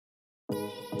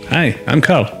Hi, I'm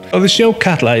Carl. So the show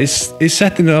Katla is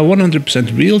set in a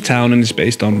 100% real town and is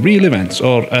based on real events,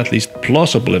 or at least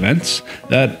plausible events,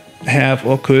 that have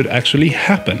or could actually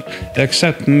happen,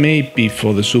 except maybe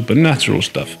for the supernatural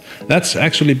stuff. That's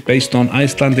actually based on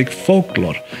Icelandic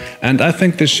folklore, and I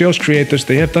think the show's creators,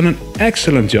 they have done an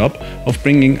excellent job of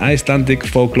bringing Icelandic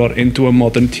folklore into a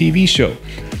modern TV show.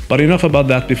 But enough about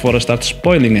that before I start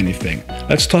spoiling anything.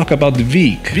 Let's talk about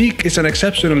Vík. Vík is an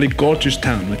exceptionally gorgeous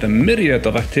town with a myriad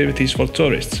of activities for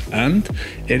tourists, and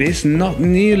it is not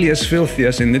nearly as filthy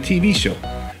as in the TV show.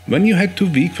 When you head to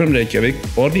Vík from Reykjavik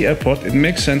or the airport, it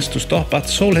makes sense to stop at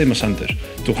Sólheimasandur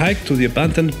to hike to the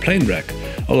abandoned plane wreck.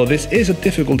 Although this is a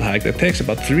difficult hike that takes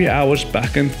about 3 hours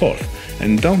back and forth.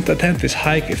 And don't attempt this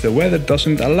hike if the weather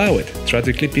doesn't allow it.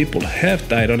 Tragically, people have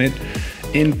died on it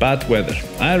in bad weather.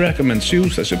 I recommend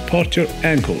shoes that support your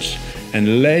ankles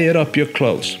and layer up your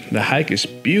clothes. The hike is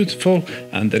beautiful,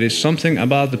 and there is something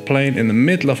about the plane in the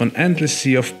middle of an endless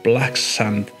sea of black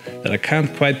sand that I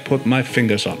can't quite put my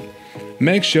fingers on.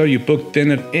 Make sure you book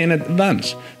dinner in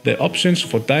advance. The options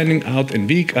for dining out in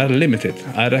Vík are limited.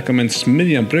 I recommend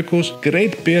Smiðjan Brugghús,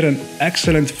 great beer and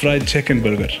excellent fried chicken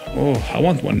burger. Oh, I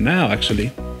want one now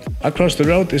actually. Across the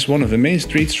road is one of the main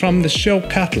streets from the show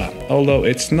Katla, although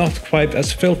it's not quite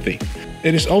as filthy.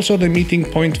 It is also the meeting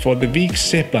point for the Vík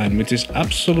zipline, which is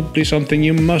absolutely something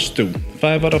you must do.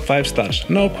 5 out of 5 stars,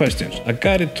 no questions. A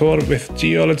guided tour with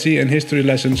geology and history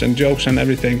lessons and jokes and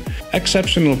everything.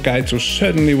 Exceptional guides who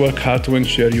certainly work hard to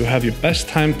ensure you have your best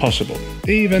time possible,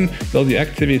 even though the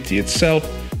activity itself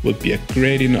would be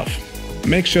great enough.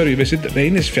 Make sure you visit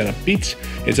Reynisfjara Beach.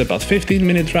 It's about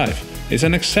 15-minute drive. It's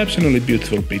an exceptionally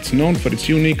beautiful beach known for its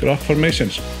unique rock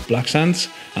formations, black sands,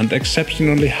 and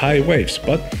exceptionally high waves.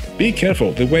 But be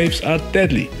careful, the waves are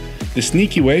deadly. The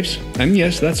sneaky waves, and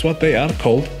yes, that's what they are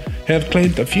called, have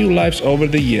claimed a few lives over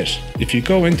the years. If you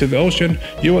go into the ocean,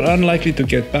 you are unlikely to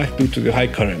get back due to the high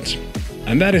currents.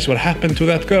 And that is what happened to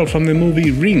that girl from the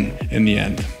movie Ring in the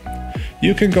end.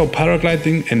 You can go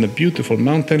paragliding in the beautiful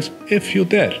mountains if you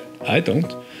dare. I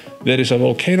don't. There is a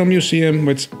volcano museum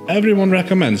which everyone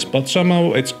recommends, but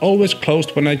somehow it's always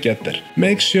closed when I get there.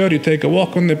 Make sure you take a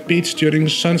walk on the beach during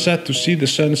sunset to see the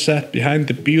sunset behind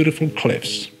the beautiful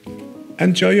cliffs.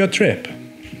 Enjoy your trip!